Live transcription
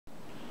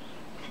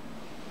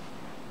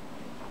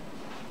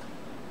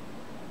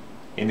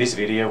In this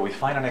video, we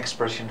find an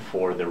expression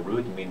for the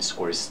root mean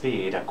square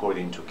speed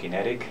according to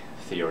kinetic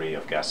theory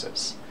of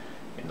gases.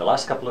 In the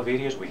last couple of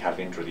videos, we have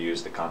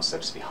introduced the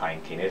concepts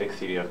behind kinetic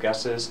theory of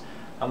gases,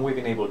 and we've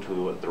been able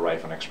to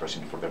derive an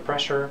expression for the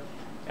pressure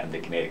and the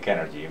kinetic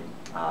energy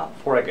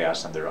for a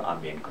gas under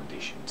ambient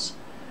conditions.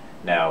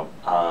 Now,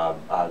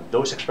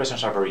 those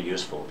expressions are very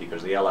useful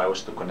because they allow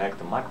us to connect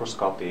the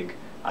macroscopic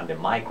and the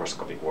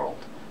microscopic world.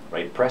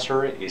 Right?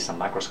 Pressure is a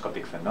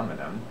macroscopic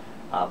phenomenon,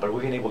 but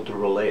we've been able to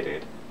relate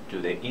it to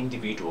the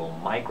individual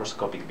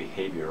microscopic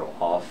behavior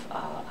of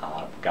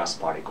gas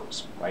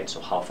particles, right?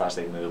 So how fast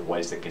they move, what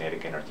is the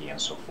kinetic energy,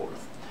 and so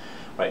forth.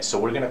 Right, so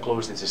we're going to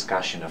close this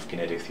discussion of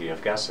kinetic theory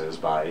of gases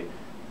by,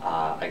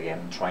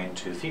 again, trying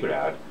to figure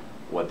out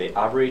what the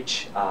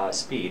average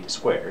speed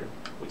squared,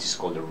 which is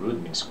called the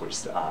root mean square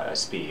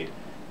speed,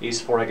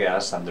 is for a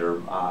gas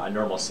under a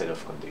normal set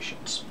of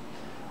conditions.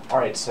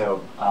 Alright,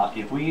 so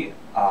if we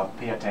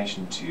pay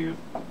attention to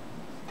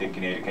the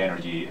kinetic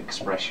energy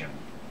expression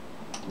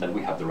that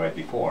we have derived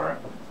before,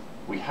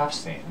 we have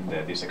seen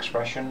that this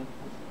expression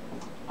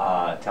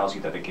tells you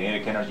that the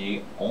kinetic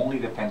energy only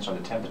depends on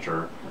the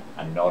temperature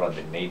and not on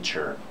the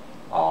nature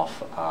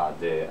of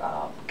the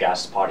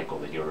gas particle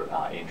that you're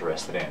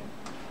interested in.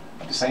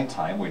 At the same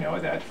time, we know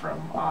that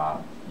from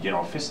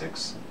general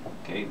physics,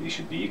 okay, this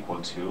should be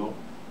equal to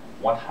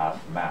 1/2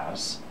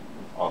 mass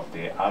of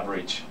the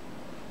average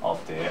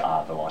of the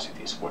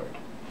velocity squared.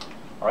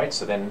 Alright,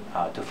 so then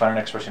to find an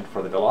expression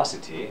for the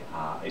velocity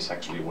is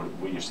actually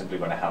you're simply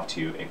going to have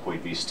to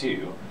equate these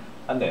two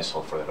and then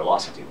solve for the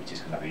velocity, which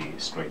is going to be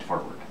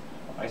straightforward.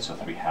 Right, so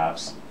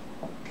 3/2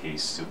 k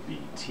sub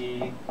b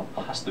t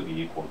has to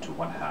be equal to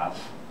 1/2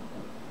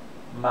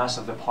 mass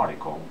of the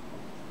particle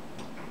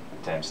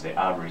times the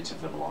average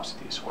of the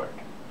velocity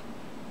squared.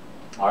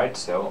 Alright,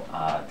 so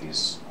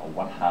this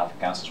 1/2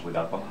 cancels with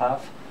that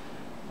 1/2,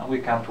 and we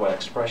come to an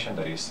expression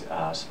that is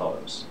as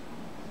follows.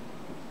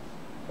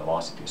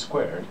 Velocity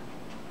squared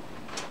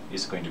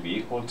is going to be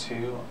equal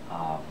to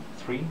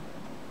 3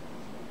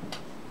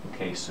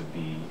 k sub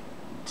b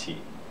t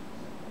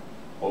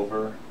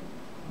over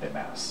the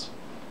mass.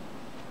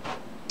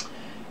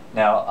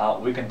 Now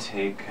we can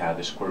take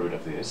the square root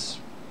of this,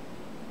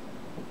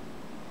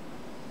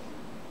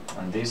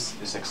 and this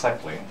is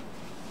exactly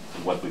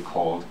what we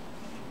called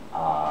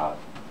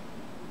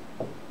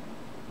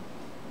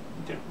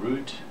the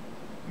root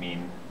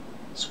mean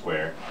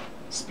square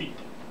speed.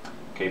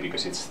 Okay,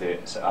 because it's the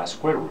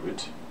square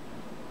root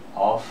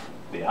of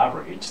the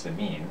average, the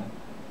mean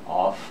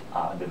of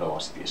the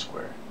velocity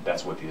square.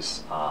 That's what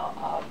this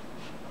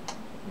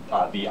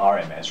the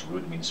RMS,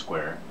 root mean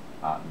square,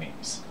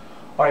 means.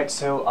 Alright,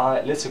 so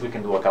let's see if we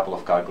can do a couple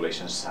of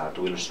calculations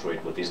to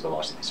illustrate what these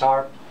velocities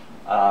are.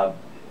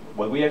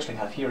 What we actually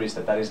have here is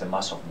that is the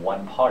mass of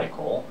one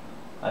particle,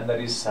 and that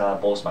is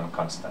Boltzmann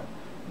constant.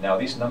 Now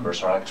these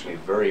numbers are actually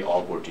very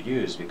awkward to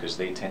use because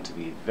they tend to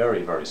be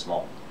very, very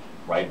small.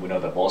 Right? We know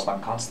that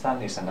Boltzmann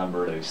constant is a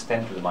number that is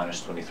 10 to the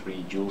minus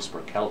 23 joules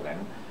per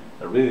Kelvin,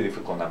 a really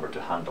difficult number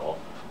to handle.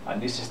 And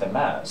this is the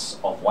mass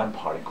of one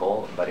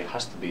particle, but it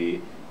has to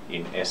be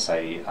in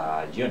SI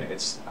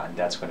units, and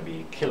that's going to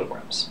be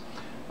kilograms.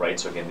 Right?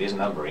 So again, this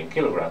number in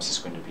kilograms is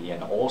going to be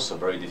an also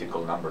very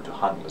difficult number to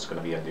handle. It's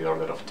going to be on the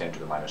order of 10 to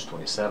the minus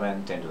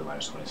 27, 10 to the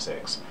minus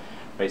 26.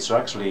 Right? So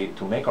actually,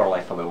 to make our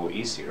life a little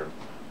easier,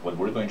 what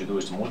we're going to do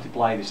is to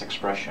multiply this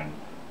expression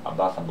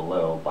above and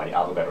below by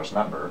Avogadro's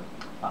number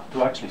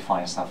to actually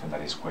find something that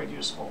is quite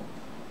useful.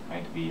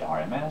 Right?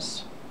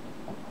 VRMS,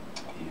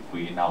 if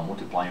we now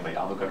multiply by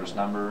Avogadro's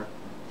number,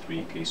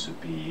 3k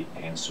sub b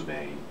n sub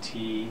a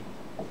t,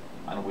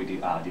 and we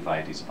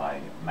divide this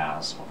by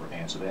mass over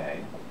n sub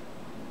a,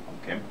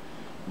 okay,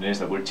 notice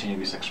that we're changing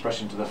this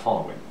expression to the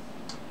following.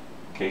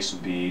 K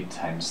sub b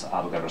times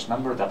Avogadro's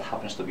number, that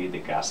happens to be the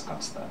gas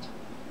constant,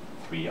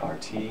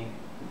 3RT,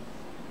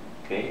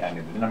 okay, and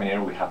in the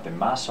denominator we have the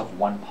mass of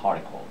one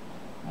particle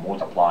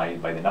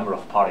multiplied by the number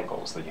of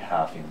particles that you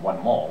have in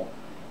 1 mole,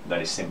 that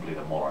is simply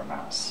the molar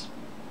mass.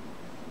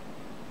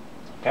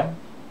 Okay,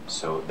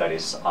 so that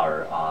is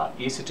our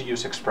easy to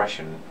use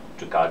expression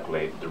to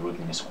calculate the root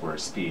mean square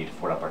speed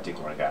for a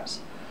particular gas.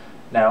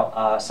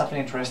 Now, something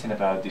interesting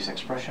about this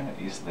expression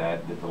is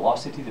that the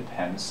velocity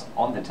depends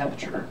on the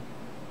temperature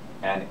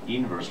and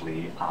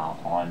inversely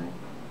on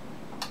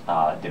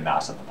the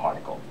mass of the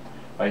particle.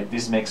 Right?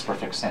 This makes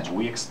perfect sense.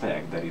 We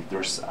expect that if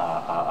there's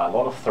a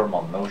lot of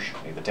thermal motion,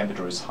 if the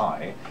temperature is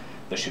high,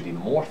 there should be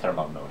more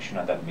thermal motion,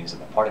 and that means that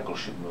the particle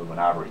should move on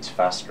average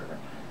faster.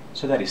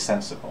 So that is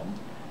sensible.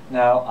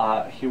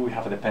 Now, here we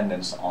have a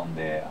dependence on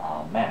the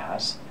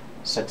mass,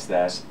 such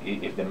that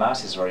if the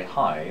mass is very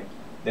high,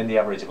 then the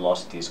average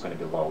velocity is going to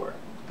be lower.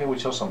 Okay,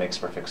 which also makes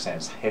perfect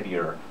sense.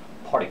 Heavier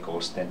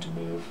particles tend to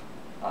move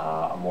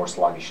more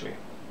sluggishly.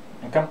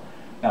 Okay?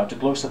 Now, to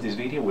close up this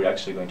video, we're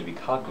actually going to be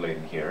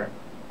calculating here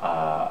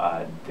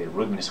the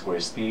root mean square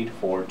speed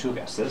for two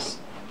gases.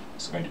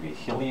 It's going to be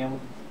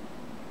helium,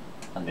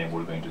 and then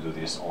we're going to do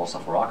this also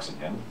for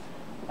oxygen.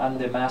 And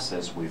the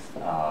masses with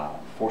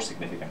 4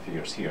 significant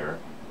figures here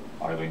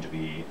are going to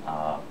be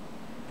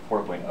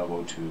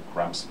 4.002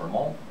 grams per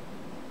mole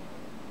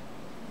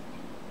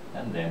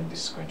and then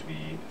this is going to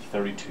be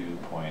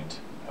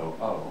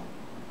 32.00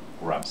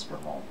 grams per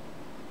mole.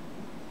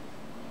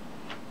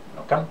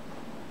 Okay,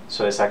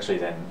 so let's actually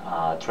then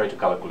try to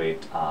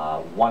calculate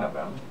one of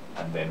them,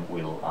 and then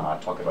we'll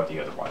talk about the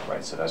other one,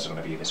 right? So that's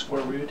going to be the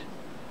square root.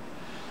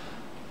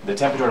 The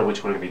temperature at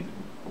which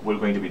we're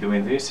going to be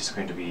doing this is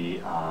going to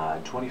be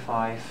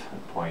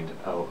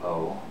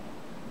 25.00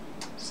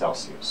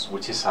 Celsius,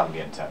 which is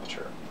ambient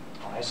temperature.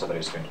 All right, so that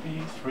is going to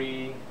be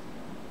 3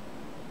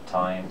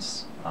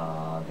 times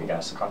the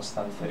gas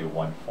constant,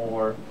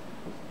 31.4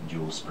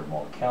 joules per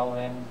mole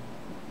Kelvin,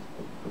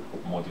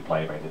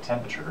 multiplied by the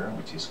temperature,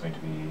 which is going to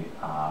be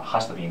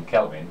has to be in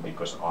Kelvin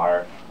because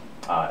R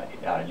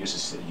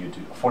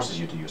forces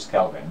you to use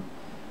Kelvin,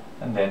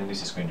 and then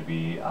this is going to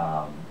be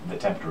the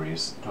temperature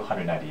is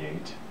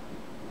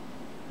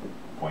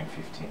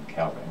 298.15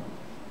 Kelvin,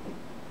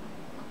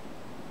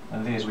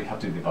 and this we have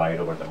to divide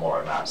over the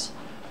molar mass.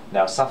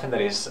 Now, something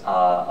that is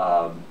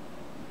a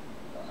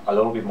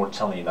little bit more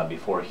challenging than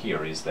before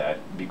here is that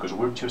because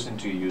we're choosing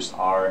to use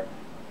R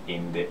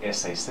in the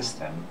SI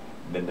system,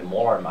 then the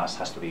molar mass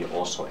has to be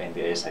also in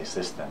the SI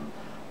system,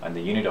 and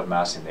the unit of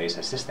mass in the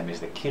SI system is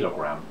the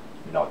kilogram,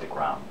 not the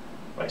gram,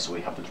 right? So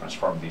we have to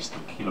transform this to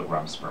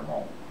kilograms per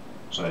mole.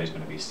 So that is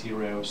going to be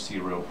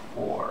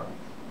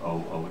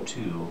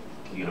 0.04002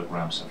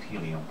 kilograms of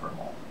helium per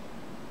mole.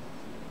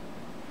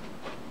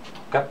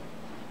 Okay.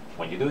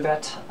 When you do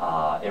that,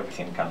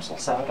 everything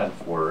cancels out, and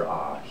for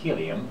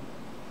helium,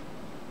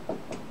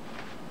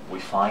 we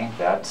find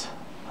that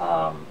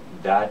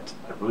that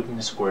root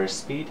mean square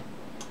speed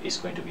is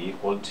going to be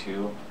equal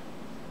to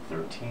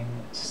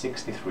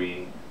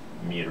 1363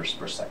 meters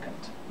per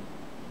second.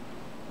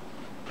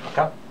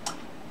 Okay?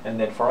 And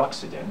then for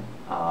oxygen,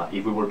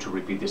 if we were to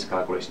repeat this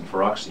calculation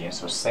for oxygen,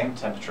 so same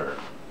temperature,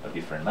 a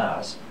different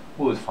mass,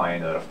 we would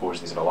find that, of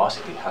course, this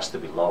velocity has to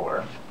be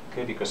lower,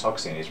 okay, because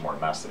oxygen is more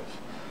massive.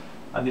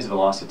 And this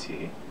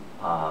velocity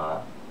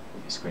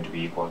is going to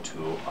be equal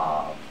to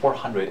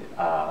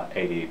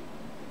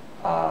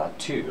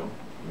 482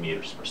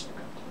 meters per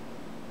second.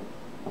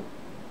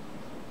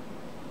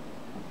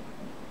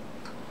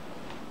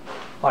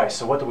 Alright,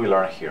 so what do we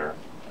learn here?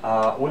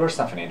 We learned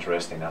something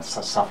interesting and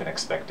something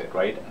expected,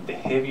 right? The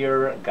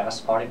heavier gas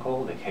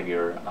particle, the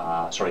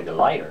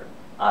lighter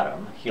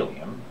atom,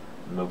 helium,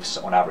 moves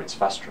on average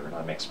faster.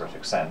 That makes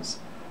perfect sense.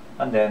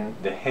 And then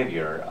the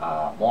heavier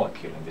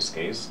molecule, in this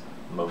case,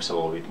 moves a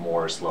little bit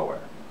more slower.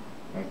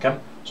 Okay?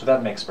 So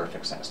that makes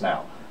perfect sense.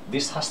 Now,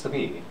 this has to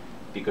be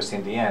because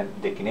in the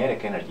end, the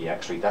kinetic energy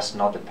actually does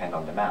not depend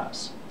on the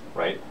mass,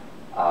 right?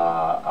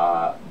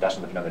 Does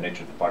not depend on the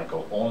nature of the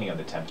particle, only on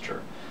the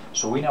temperature.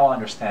 So we now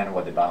understand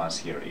what the balance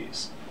here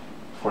is.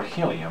 For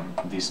helium,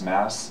 this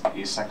mass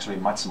is actually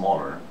much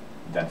smaller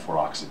than for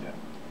oxygen,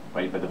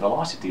 right? But the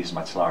velocity is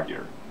much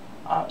larger.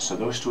 So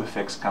those two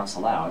effects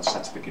cancel out,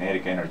 such that the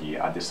kinetic energy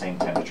at the same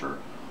temperature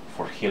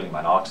for helium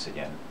and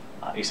oxygen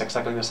is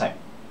exactly the same.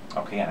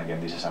 Okay, and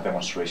again, this is a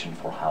demonstration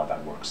for how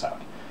that works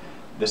out.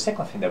 The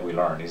second thing that we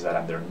learned is that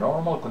under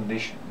normal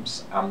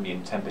conditions,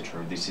 ambient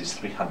temperature, this is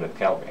 300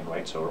 Kelvin,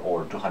 right? So,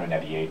 or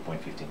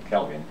 298.15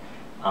 Kelvin,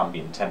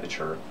 ambient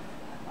temperature,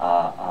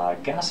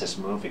 gases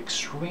move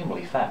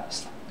extremely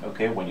fast.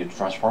 Okay, when you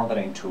transform that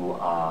into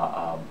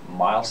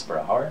miles per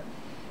hour,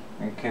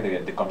 okay,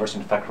 the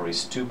conversion factor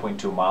is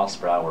 2.2 miles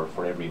per hour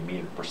for every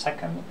meter per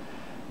second.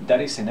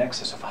 That is in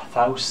excess of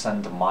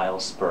 1,000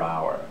 miles per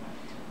hour.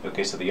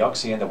 Okay, so the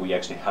oxygen that we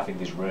actually have in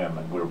this room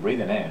and we're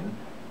breathing in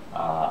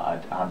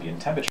at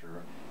ambient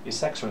temperature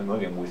is actually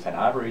moving with an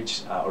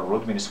average or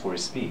root mean square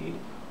speed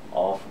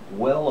of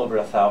well over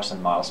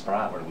 1,000 miles per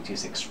hour, which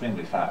is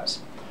extremely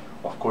fast.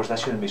 Of course, that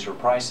shouldn't be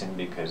surprising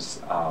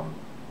because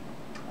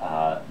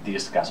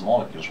these gas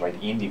molecules, right,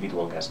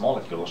 individual gas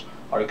molecules,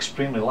 are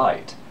extremely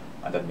light,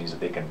 and that means that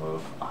they can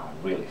move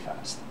really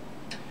fast.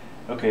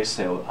 Okay,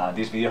 so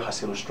this video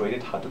has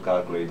illustrated how to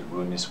calculate the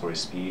root mean square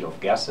speed of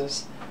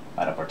gases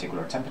at a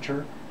particular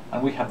temperature,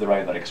 and we have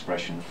derived that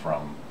expression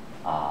from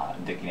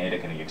the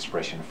kinetic energy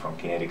expression from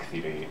kinetic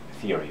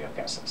theory of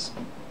gases.